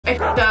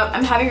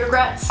I'm having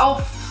regrets.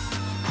 Oh.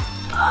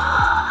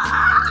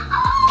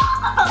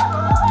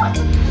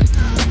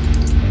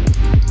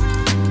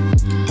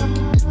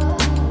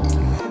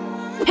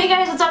 Hey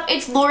guys, what's up?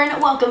 It's Lauren.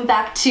 Welcome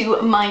back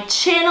to my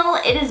channel.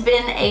 It has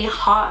been a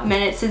hot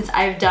minute since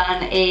I've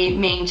done a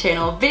main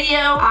channel video.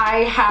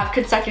 I have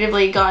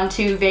consecutively gone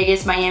to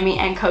Vegas, Miami,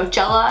 and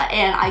Coachella,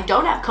 and I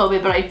don't have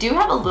COVID, but I do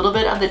have a little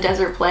bit of the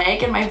desert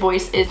plague, and my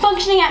voice is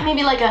functioning at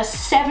maybe like a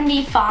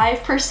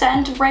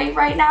 75% rate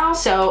right now,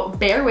 so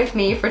bear with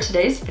me for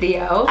today's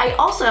video. I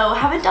also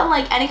haven't done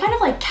like any kind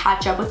of like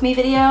catch up with me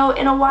video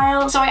in a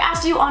while, so I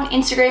asked you on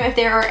Instagram if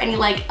there are any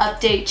like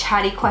update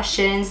chatty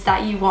questions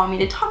that you want me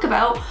to talk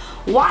about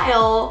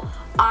while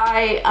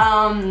I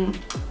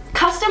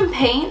custom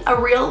paint a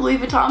real Louis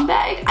Vuitton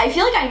bag. I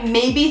feel like I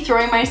may be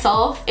throwing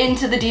myself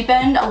into the deep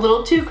end a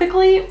little too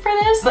quickly for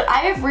this, but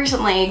I have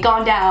recently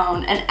gone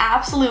down an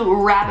absolute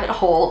rabbit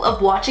hole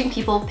of watching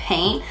people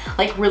paint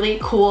like really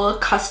cool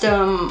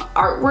custom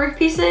artwork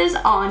pieces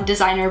on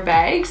designer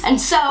bags. And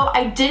so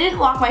I didn't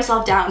lock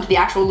myself down to the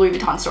actual Louis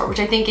Vuitton store,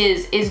 which I think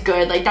is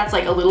good. Like that's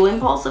like a little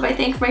impulsive, I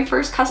think, for my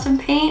first custom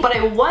paint. But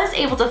I was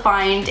able to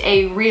find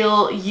a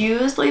real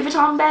used Louis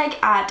Vuitton bag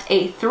at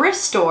a thrift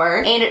store,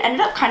 and it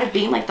ended up kind of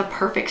being like the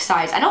perfect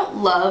size. I don't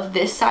love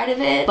this side of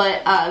it,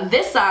 but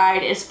this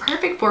side is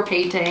perfect for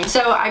painting.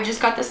 So I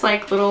just got this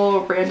like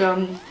little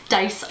random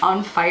dice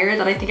on fire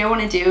that I think I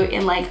want to do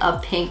in like a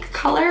pink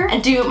color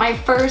and do my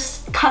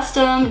first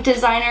custom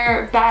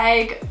designer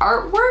bag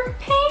artwork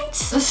paint.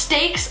 The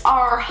stakes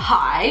are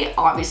high,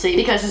 obviously,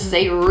 because this is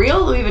a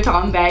real Louis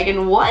Vuitton bag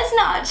and was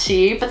not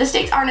cheap, but the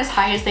stakes aren't as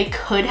high as they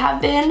could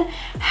have been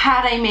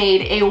had I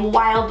made a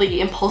wildly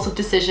impulsive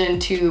decision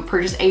to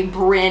purchase a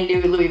brand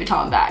new Louis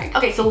Vuitton bag.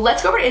 Okay, so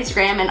let's go over to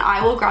Instagram and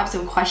I will grab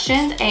some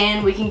questions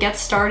and we can get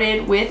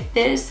started with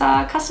this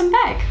custom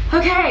bag.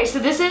 Okay, so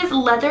this is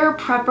Leather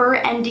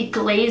Prepper and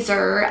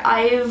Deglazer.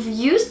 I've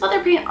used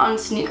leather paint on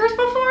sneakers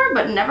before,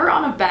 but never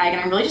on a bag,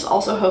 and I'm really just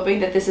also hoping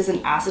that this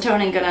isn't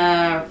acetone and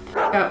gonna f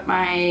up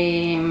my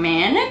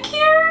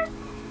manicure.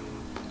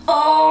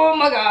 Oh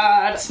my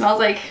god. It smells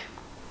like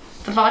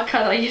the vodka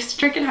that I used to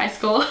drink in high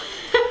school.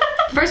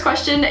 First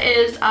question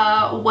is,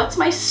 what's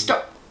my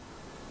start?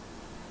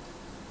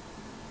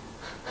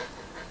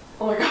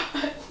 Oh my god.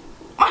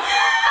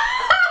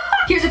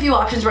 Here's a few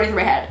options running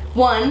through my head.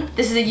 1,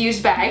 this is a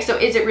used bag, so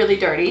is it really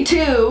dirty?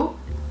 2,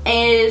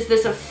 is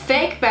this a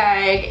fake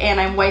bag and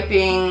I'm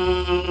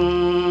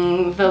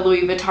wiping the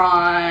Louis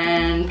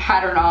Vuitton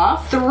pattern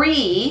off?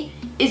 3,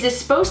 is this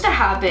supposed to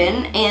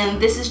happen and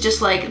this is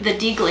just like the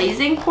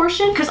deglazing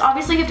portion? Because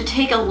obviously you have to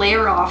take a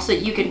layer off so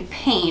that you can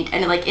paint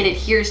and it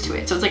adheres to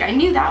it. So it's like I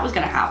knew that was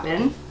gonna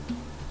happen.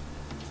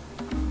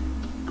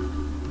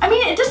 I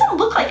mean, it doesn't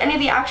look like any of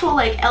the actual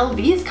like LV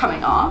is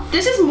coming off.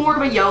 This is more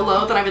of a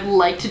YOLO than I would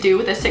like to do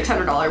with a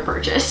 $600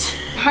 purchase.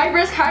 High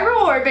risk, high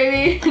reward,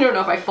 baby. I don't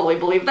know if I fully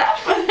believe that,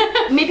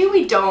 but maybe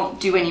we don't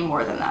do any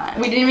more than that.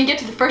 We didn't even get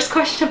to the first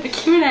question of the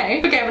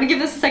Q&A. Okay, I'm gonna give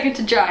this a second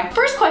to dry.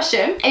 First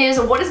question is,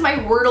 what is my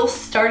Wordle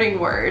starting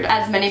word?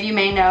 As many of you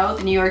may know,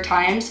 the New York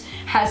Times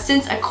has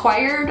since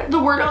acquired the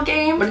Wordle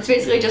game, but it's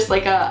basically just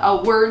like a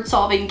word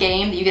solving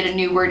game that you get a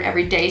new word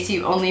every day, so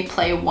you only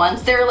play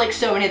once. There are like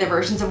so many other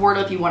versions of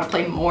Wordle if you want to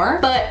play more,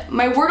 but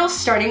my Wordle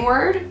starting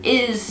word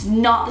is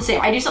not the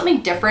same. I do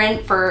something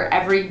different for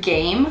every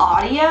game.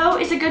 Audio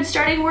is a good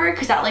starting word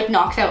because that like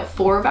knocks out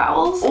 4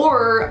 vowels,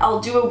 or I'll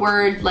do a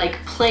word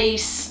like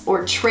place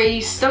or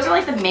trace. Those are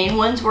like the main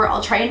ones where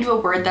I'll try and do a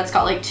word that's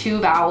got like 2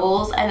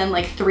 vowels and then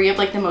like 3 of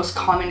like the most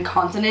common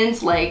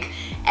consonants, like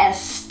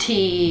STHRNM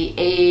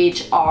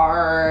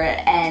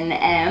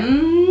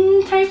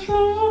type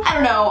thing. I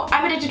don't know.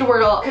 I'm addicted to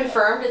Wordle.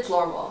 Confirmed, it's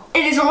normal.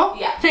 It is normal?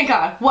 Yeah. Thank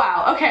God.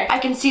 Wow, okay. I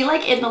can see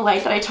like in the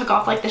light that I took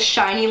off like the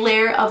shiny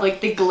layer of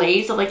like the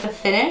glaze of like the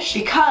finish,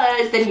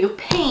 because then you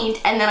paint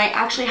and then I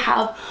actually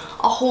have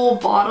a whole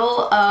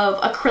bottle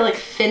of acrylic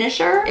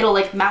finisher. It'll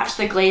like match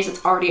the glaze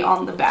that's already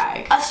on the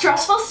bag. A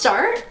stressful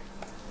start,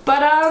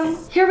 but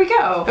here we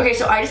go. Okay,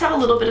 so I just have a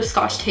little bit of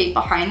Scotch tape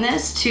behind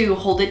this to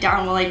hold it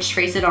down while I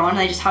trace it on, and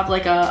I just have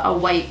like a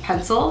white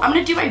pencil. I'm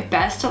gonna do my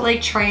best to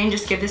like try and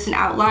just give this an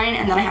outline,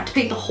 and then I have to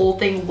paint the whole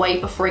thing white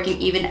before I can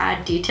even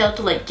add detail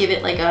to like give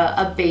it like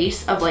a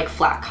base of like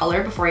flat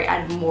color before I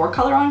add more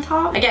color on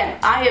top. Again,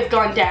 I have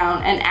gone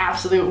down an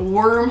absolute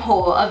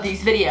wormhole of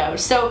these videos,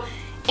 so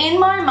in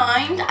my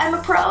mind, I'm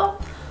a pro.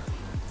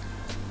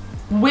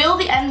 Will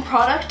the end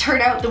product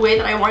turn out the way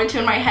that I wanted to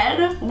in my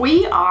head?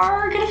 We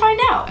are gonna find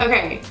out.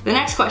 Okay, the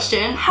next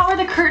question, how are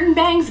the curtain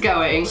bangs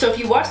going? So if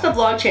you watch the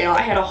vlog channel,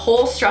 I had a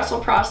whole stressful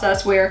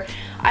process where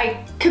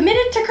I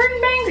committed to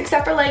curtain bangs,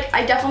 except for like,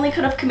 I definitely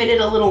could have committed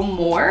a little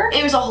more.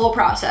 It was a whole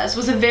process. It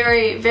was a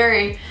very,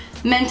 very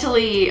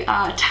mentally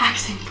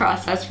taxing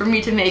process for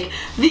me to make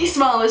the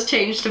smallest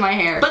change to my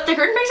hair. But the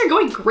curtain bangs are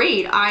going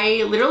great.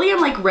 I literally am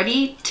like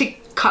ready to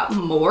cut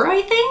more,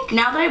 I think.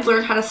 Now that I've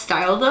learned how to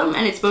style them,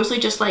 and it's mostly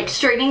just like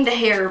straightening the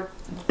hair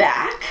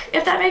back,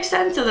 if that makes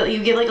sense, so that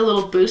you get like a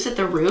little boost at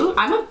the root.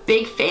 I'm a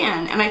big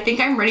fan, and I think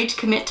I'm ready to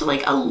commit to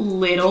like a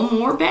little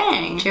more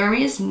bang.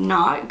 Jeremy is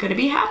not gonna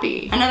be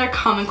happy. Another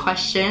common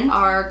question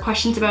are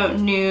questions about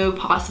new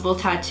possible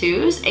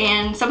tattoos,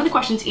 and some of the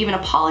questions even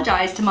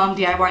apologize to Mom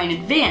DIY in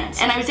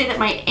advance. And I would say that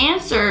my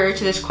answer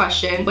to this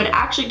question would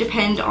actually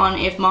depend on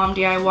if Mom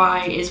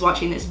DIY is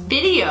watching this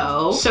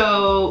video.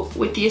 So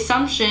with the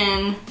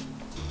assumption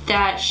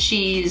that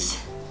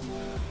she's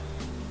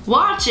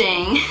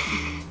watching,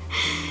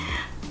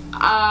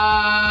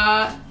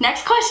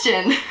 next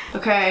question.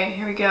 Okay,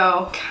 here we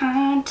go.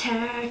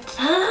 Contact.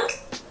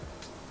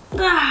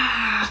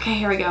 Okay,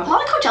 here we go. A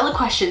lot of Coachella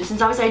questions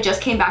since obviously I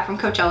just came back from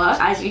Coachella.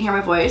 As you can hear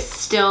my voice,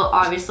 still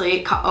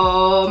obviously,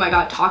 oh my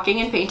god,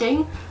 talking and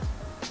painting.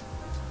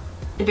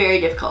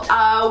 Very difficult.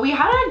 We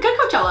had a good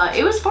Coachella.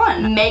 It was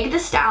fun. Meg the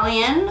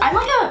Stallion. I'm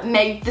like a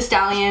Meg the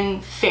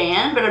Stallion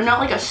fan, but I'm not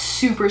like a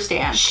super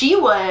stan. She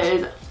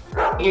was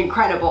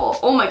incredible.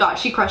 Oh my god,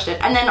 she crushed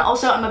it. And then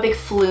also I'm a big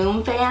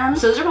Flume fan.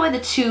 So those are probably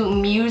the two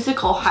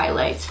musical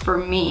highlights for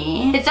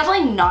me. It's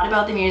definitely not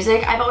about the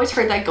music. I've always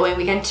heard that Going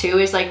Weekend 2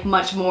 is like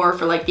much more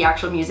for like the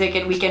actual music,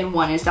 and Weekend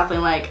 1 is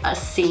definitely like a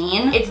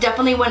scene. It's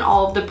definitely when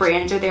all of the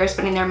brands are there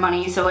spending their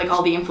money, so like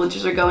all the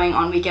influencers are going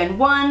on Weekend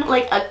 1,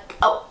 like a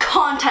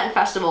content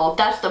festival.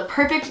 That's the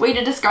perfect way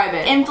to describe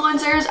it.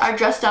 Influencers are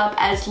dressed up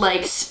as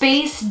like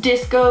space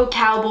disco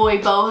cowboy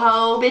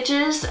boho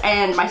bitches,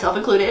 and myself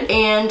included,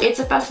 and it's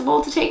a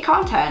festival to take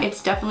content.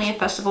 It's definitely a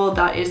festival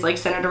that is like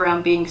centered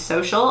around being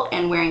social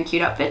and wearing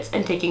cute outfits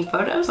and taking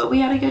photos, but we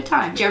had a good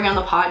time. Jeremy on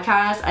the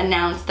podcast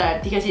announced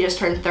that because he just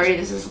turned 30,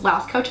 this is his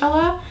last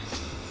Coachella.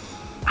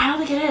 I don't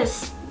think it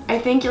is. I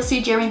think you'll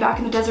see Jeremy back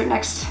in the desert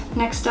next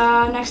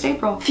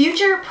April.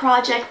 Future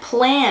project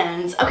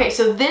plans. Okay,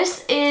 so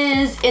this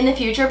is in the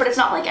future, but it's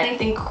not like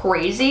anything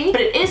crazy,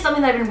 but it is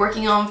something that I've been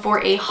working on for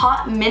a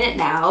hot minute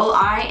now.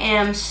 I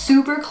am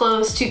super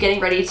close to getting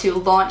ready to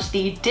launch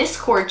the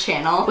Discord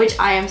channel, which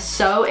I am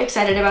so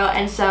excited about,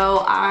 and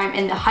so I'm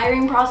in the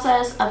hiring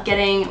process of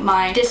getting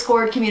my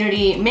Discord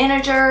community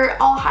manager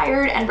all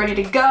hired and ready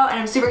to go, and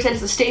I'm super excited,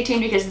 so stay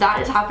tuned because that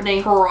is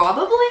happening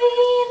probably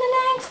in the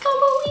next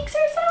couple weeks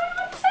or so.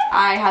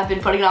 I have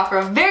been putting it off for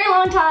a very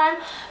long time,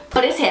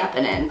 but it's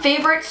happening.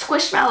 Favorite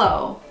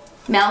Squishmallow?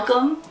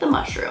 Malcolm the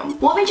Mushroom.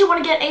 What made you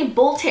want to get a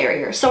bull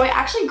terrier? So I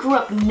actually grew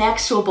up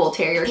next to a bull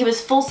terrier. He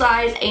was full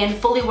size and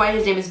fully white.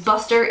 His name is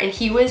Buster, and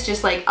he was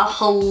just like a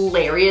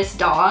hilarious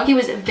dog. He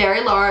was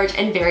very large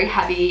and very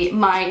heavy.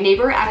 My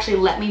neighbor actually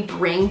let me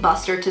bring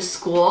Buster to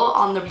school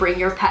on the Bring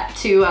Your Pet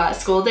to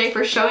School Day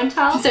for show and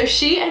tell. So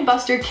she and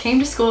Buster came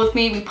to school with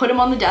me. We put him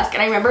on the desk,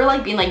 and I remember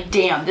like being like,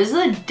 damn, this is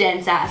a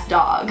dense ass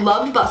dog.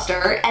 Loved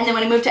Buster. And then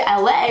when I moved to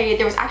LA,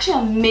 there was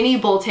actually a mini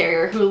bull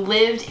terrier who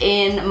lived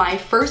in my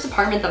first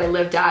apartment that I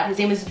lived at. His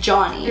name was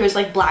Johnny. He was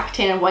like black,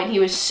 tan, and white, and he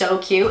was so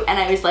cute, and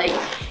I was like,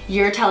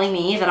 you're telling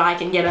me that I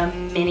can get a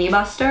mini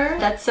Buster?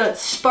 That's so it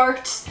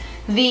sparked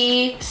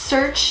the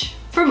search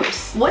for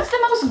moose. What's the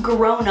most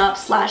grown-up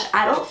 /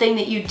 adult thing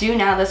that you do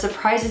now that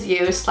surprises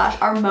you /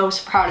 are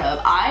most proud of?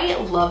 I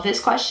love this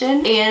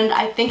question, and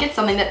I think it's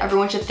something that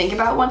everyone should think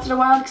about once in a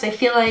while, because I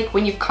feel like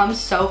when you've come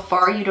so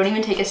far, you don't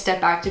even take a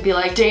step back to be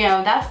like,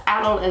 damn, that's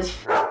adult as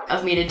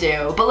of me to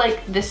do. But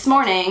like this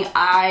morning,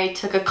 I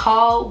took a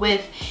call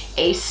with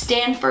a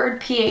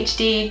Stanford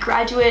PhD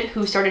graduate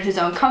who started his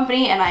own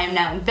company, and I am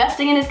now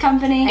investing in his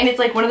company. And it's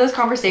like one of those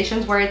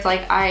conversations where it's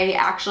like, I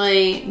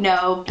actually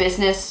know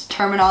business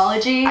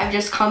terminology. I've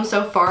just come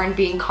so far in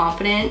being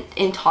confident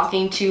in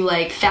talking to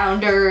like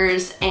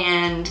founders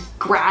and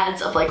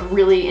grads of like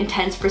really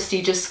intense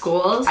prestigious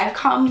schools. I've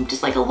come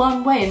just like a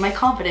long way in my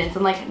confidence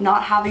and like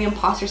not having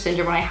imposter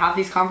syndrome when I have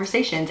these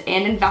conversations,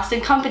 and invest in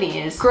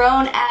companies.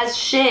 Grown as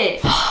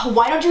shit.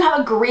 Why don't you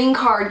have a green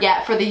card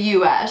yet for the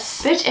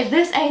US? Bitch, if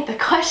this ain't the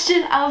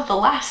question of the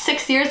last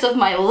 6 years of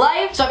my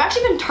life. So I've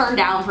actually been turned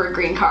down for a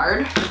green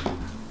card.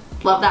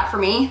 Love that for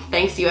me,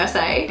 thanks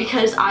USA,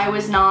 because I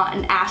was not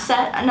an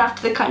asset enough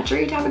to the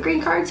country to have a green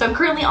card. So I'm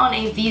currently on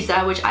a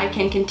visa, which I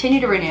can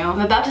continue to renew.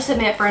 I'm about to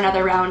submit for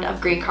another round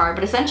of green card,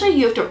 but essentially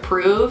you have to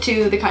prove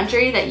to the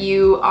country that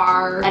you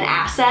are an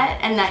asset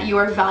and that you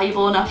are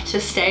valuable enough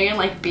to stay and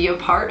like be a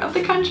part of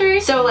the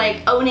country. So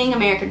like owning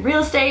American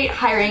real estate,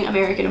 hiring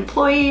American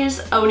employees,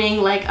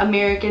 owning like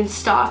American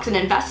stocks and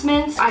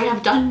investments. I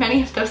have done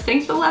many of those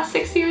things for the last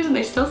 6 years and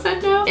they still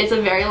said no. It's a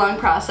very long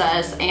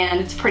process, and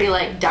it's pretty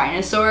like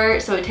dinosaur,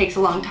 so it takes a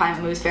long time.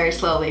 It moves very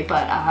slowly,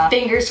 but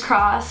fingers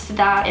crossed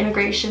that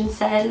immigration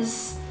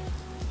says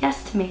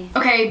yes to me.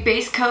 Okay,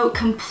 base coat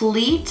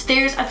complete.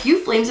 There's a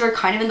few flames that are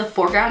kind of in the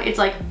foreground. It's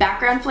like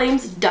background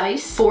flames,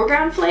 dice,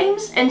 foreground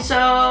flames. And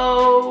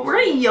so we're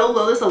gonna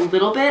YOLO this a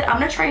little bit. I'm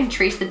gonna try and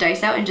trace the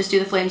dice out and just do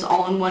the flames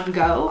all in one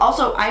go.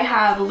 Also, I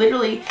have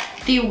literally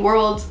the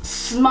world's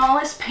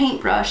smallest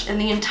paintbrush in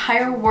the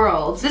entire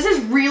world. This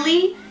is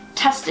really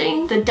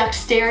testing the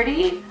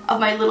dexterity of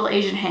my little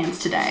Asian hands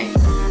today.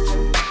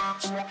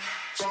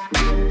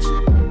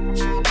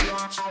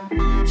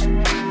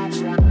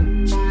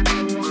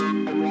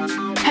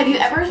 Have you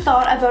ever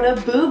thought about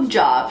a boob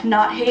job?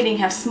 Not hating,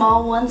 have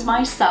small ones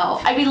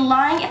myself. I'd be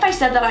lying if I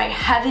said that I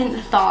haven't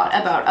thought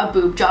about a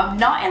boob job,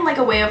 not in like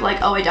a way of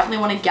like, oh, I definitely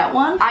want to get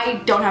one.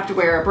 I don't have to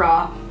wear a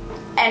bra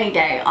any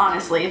day,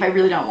 honestly, if I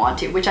really don't want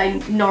to, which I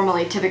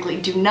normally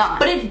typically do not.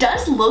 But it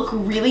does look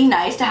really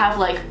nice to have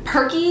like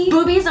perky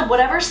boobies of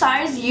whatever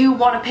size you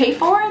want to pay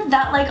for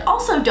that like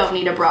also don't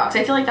need a bra,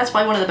 because I feel like that's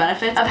probably one of the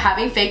benefits of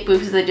having fake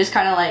boobs, is they just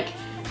kind of like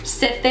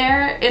sit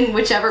there in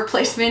whichever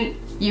placement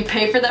you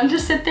pay for them to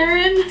sit there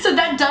in. So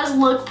that does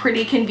look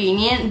pretty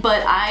convenient,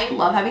 but I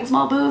love having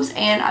small boobs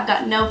and I've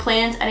got no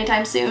plans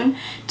anytime soon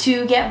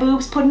to get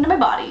boobs put into my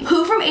body.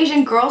 Who from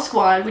Asian Girl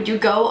Squad would you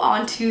go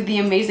on to the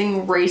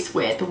amazing race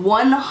with?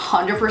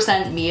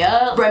 100%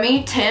 Mia.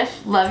 Remy,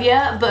 Tiff, love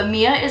ya, but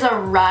Mia is a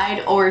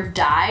ride or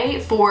die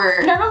for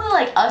not only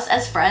like us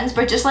as friends,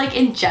 but just like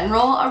in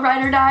general a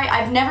ride or die.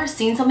 I've never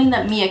seen something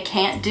that Mia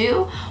can't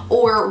do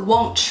or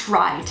won't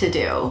try to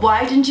do.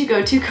 Why didn't you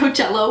go to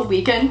Coachella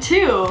weekend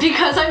 2?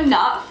 Because I'm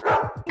not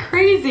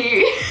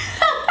crazy.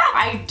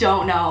 I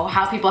don't know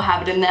how people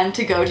have it in them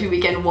to go to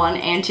weekend 1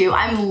 and 2.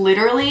 I'm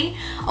literally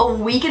a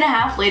week and a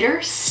half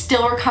later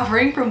still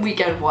recovering from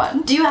weekend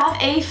 1. Do you have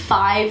a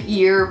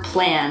 5-year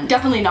plan?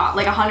 Definitely not.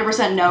 Like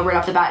 100% no right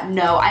off the bat.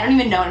 No, I don't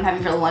even know what I'm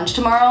having for lunch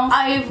tomorrow.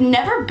 I've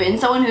never been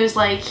someone who's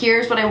like,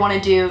 here's what I want to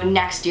do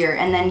next year,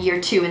 and then year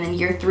 2, and then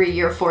year 3,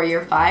 year 4,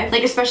 year 5.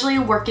 Like especially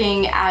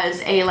working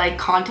as a like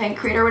content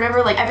creator or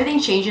whatever, like everything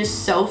changes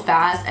so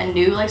fast, and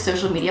new like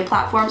social media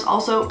platforms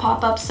also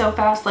pop up so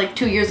fast. Like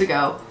 2 years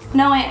ago.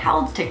 No wait,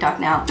 how old's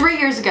TikTok now? 3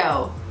 years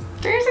ago.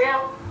 3 years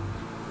ago?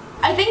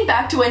 I think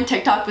back to when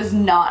TikTok was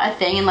not a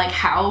thing and like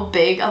how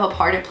big of a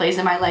part it plays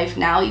in my life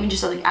now, even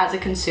just like as a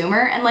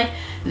consumer, and like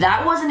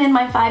that wasn't in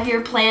my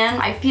 5-year plan.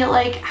 I feel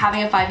like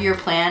having a 5-year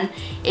plan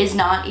is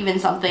not even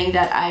something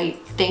that I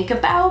think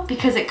about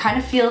because it kind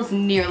of feels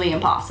nearly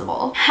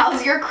impossible.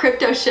 How's your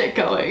crypto shit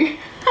going?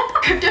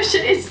 Crypto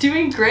shit is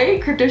doing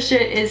great. Crypto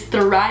shit is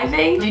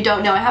thriving. If you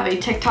don't know, I have a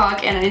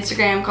TikTok and an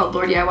Instagram called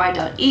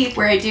laurDIY.eth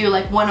where I do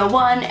like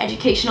 101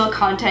 educational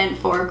content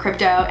for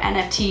crypto,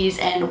 NFTs,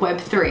 and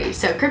Web3.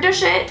 So crypto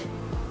shit,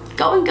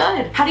 going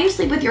good. How do you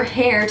sleep with your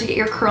hair to get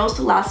your curls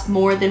to last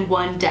more than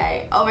 1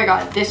 day? Oh my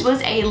god, this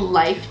was a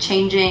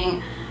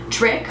life-changing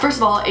trick. First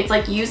of all, it's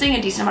like using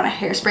a decent amount of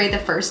hairspray the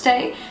first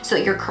day so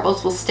that your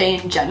curls will stay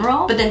in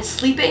general, but then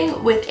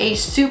sleeping with a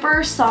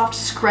super soft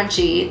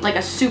scrunchie, like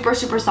a super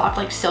soft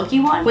like silky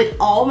one, with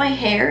all my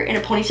hair in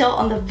a ponytail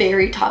on the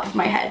very top of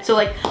my head. So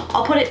like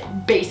I'll put it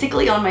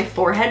basically on my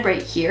forehead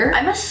right here.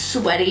 I'm a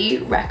sweaty,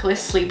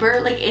 reckless sleeper.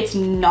 Like it's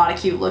not a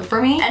cute look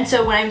for me. And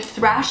so when I'm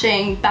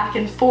thrashing back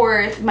and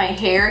forth, my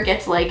hair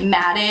gets like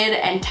matted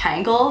and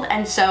tangled.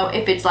 And so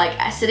if it's like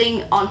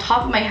sitting on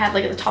top of my head,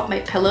 like at the top of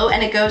my pillow,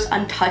 and it goes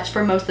untouched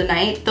for most of the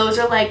night, those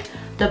are like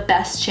the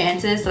best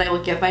chances that I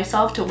will give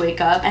myself to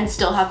wake up and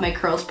still have my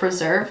curls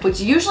preserved,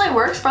 which usually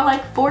works for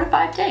like 4 to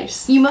 5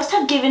 days. You must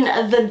have given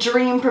the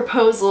dream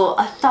proposal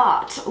a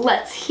thought.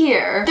 Let's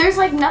hear. There's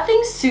like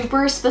nothing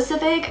super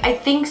specific. I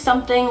think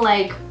something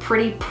like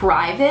pretty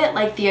private,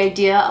 like the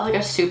idea of like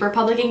a super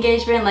public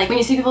engagement, like when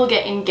you see people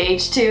get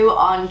engaged to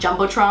on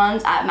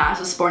jumbotrons at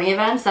massive sporting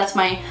events. That's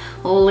my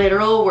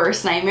literal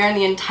worst nightmare in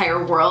the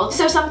entire world.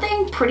 So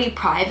something pretty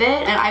private,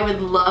 and I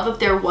would love if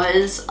there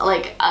was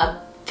like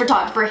a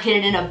photographer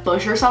hidden in a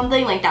bush or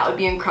something. Like that would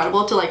be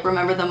incredible to like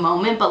remember the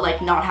moment, but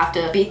like not have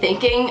to be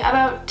thinking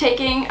about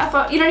taking a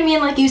photo. You know what I mean?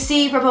 Like you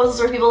see proposals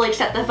where people like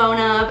set the phone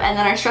up and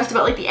then are stressed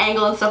about like the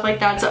angle and stuff like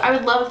that. So I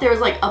would love if there was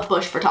like a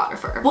bush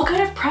photographer. What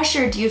kind of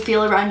pressure do you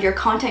feel around your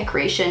content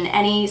creation,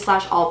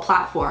 any/all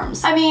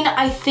platforms? I mean,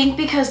 I think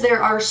because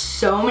there are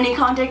so many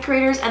content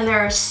creators and there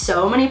are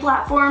so many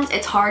platforms,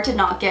 it's hard to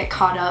not get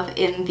caught up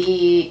in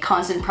the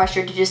constant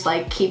pressure to just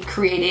like keep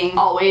creating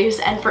always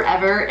and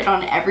forever and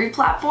on every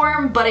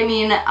platform. But I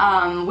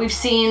mean, we've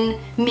seen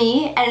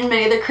me and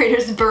many other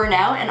creators burn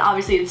out, and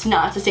obviously it's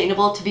not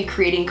sustainable to be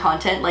creating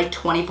content like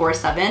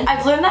 24/7.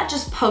 I've learned that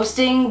just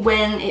posting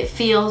when it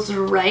feels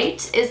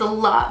right is a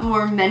lot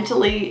more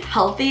mentally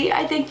healthy,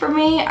 I think, for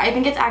me. I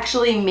think it's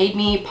actually made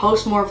me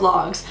post more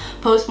vlogs,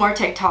 post more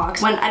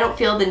TikToks when I don't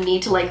feel the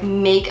need to like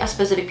make a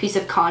specific piece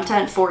of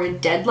content for a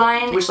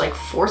deadline, which like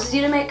forces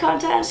you to make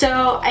content.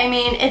 So I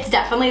mean, it's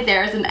definitely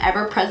there as an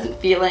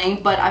ever-present feeling,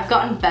 but I've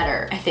gotten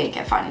better, I think,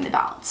 at finding the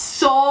balance.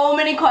 So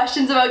many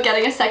questions about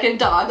getting a second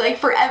dog. Like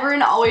forever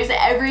and always,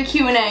 every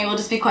Q&A will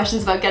just be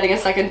questions about getting a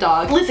second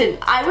dog. Listen,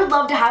 I would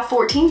love to have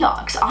 14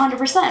 dogs,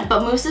 100%,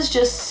 but Moose is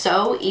just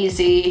so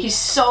easy. He's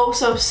so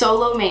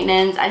low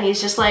maintenance, and he's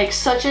just like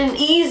such an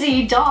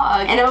easy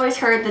dog. And I've always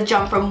heard the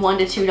jump from 1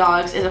 to 2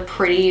 dogs is a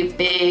pretty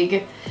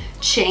big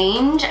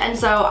change, and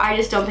so I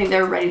just don't think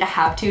they're ready to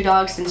have 2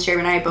 dogs since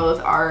Jeremy and I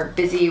both are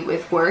busy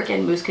with work,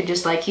 and Moose could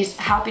just like, he's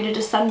happy to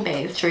just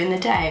sunbathe during the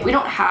day. We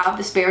don't have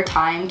the spare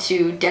time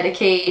to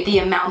dedicate the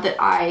amount that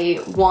I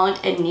want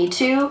and need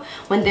to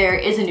when there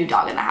is a new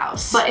dog in the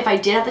house. But if I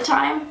did at the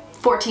time,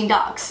 14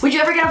 dogs. Would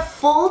you ever get a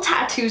full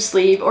tattoo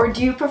sleeve, or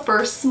do you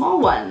prefer small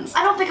ones?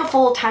 I don't think a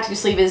full tattoo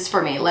sleeve is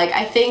for me. Like,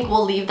 I think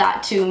we'll leave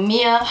that to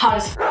Mia, hot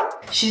as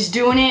f. She's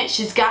doing it.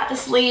 She's got the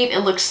sleeve. It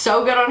looks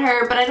so good on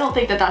her, but I don't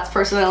think that that's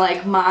personally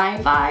like my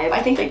vibe.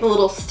 I think like the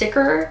little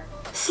sticker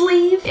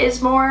sleeve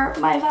is more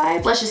my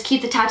vibe. Let's just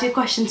keep the tattoo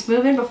questions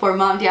moving before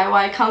Mom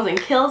DIY comes and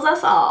kills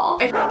us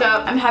all. I fucked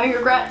up. I'm having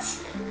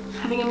regrets.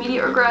 Having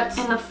immediate regrets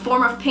in the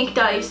form of pink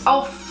dice.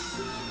 Oh,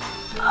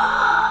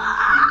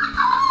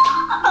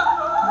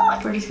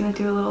 we're just gonna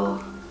do a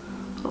little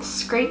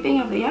scraping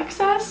of the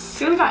excess. It's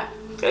gonna be fine.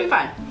 It's gonna be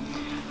fine.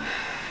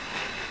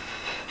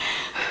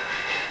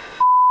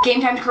 Game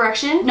time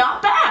correction,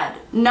 not bad.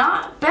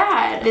 Not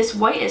bad. This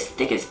white is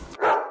thick as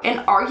and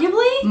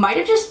arguably might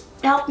have just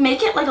helped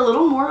make it like a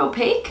little more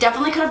opaque.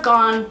 Definitely could have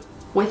gone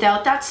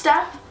without that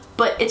step,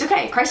 but it's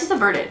okay. Crisis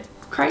averted.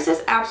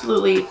 Crisis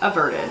absolutely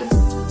averted.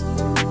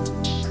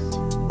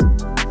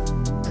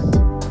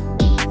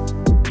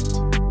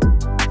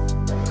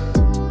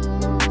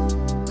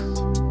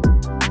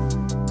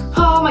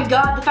 Oh my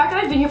god, the fact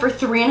that I've been here for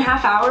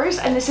 3.5 hours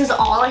and this is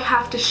all I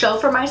have to show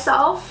for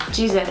myself.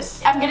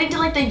 Jesus. I'm getting to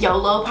like the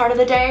YOLO part of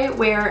the day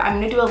where I'm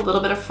gonna do a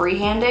little bit of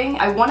freehanding.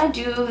 I wanna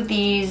do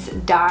these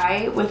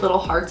die with little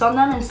hearts on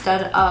them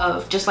instead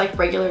of just like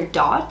regular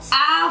dots.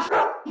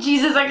 Ah,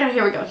 Jesus, okay,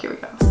 here we go, here we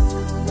go.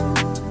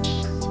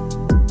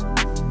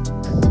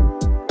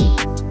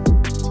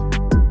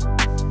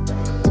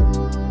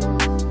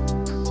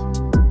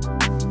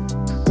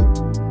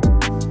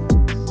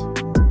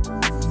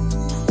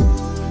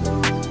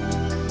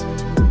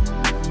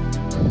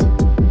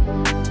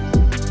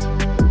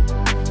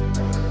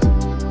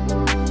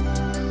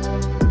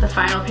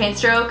 Final paint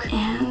stroke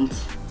and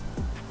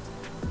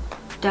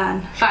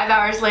done. 5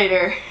 hours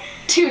later,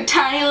 2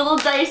 tiny little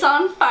dice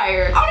on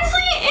fire.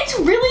 Honestly, it's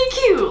really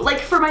cute. Like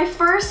for my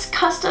first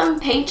custom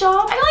paint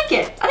job, I like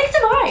it. I think it's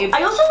a vibe.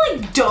 I also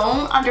like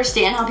don't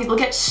understand how people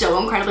get so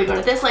incredibly good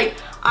at this. Like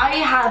I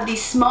have the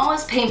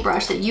smallest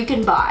paintbrush that you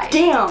can buy.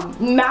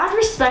 Damn, mad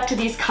respect to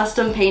these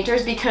custom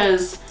painters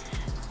because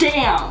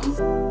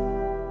damn.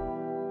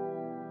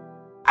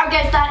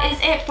 Alright guys, that is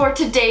it for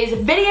today's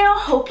video.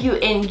 Hope you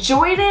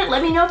enjoyed it.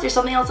 Let me know if there's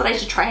something else that I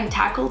should try and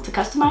tackle to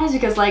customize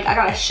because like I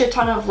got a shit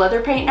ton of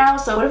leather paint now,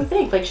 so what do you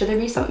think? Like should there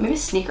be some, maybe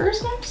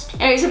sneakers next?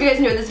 Anyways, if you guys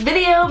enjoyed this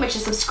video, make sure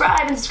to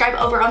subscribe and subscribe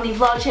over on the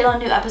vlog channel. A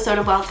new episode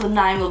of Wild Till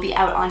 9 will be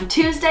out on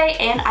Tuesday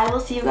and I will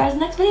see you guys in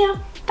the next video.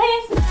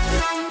 Bye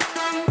guys!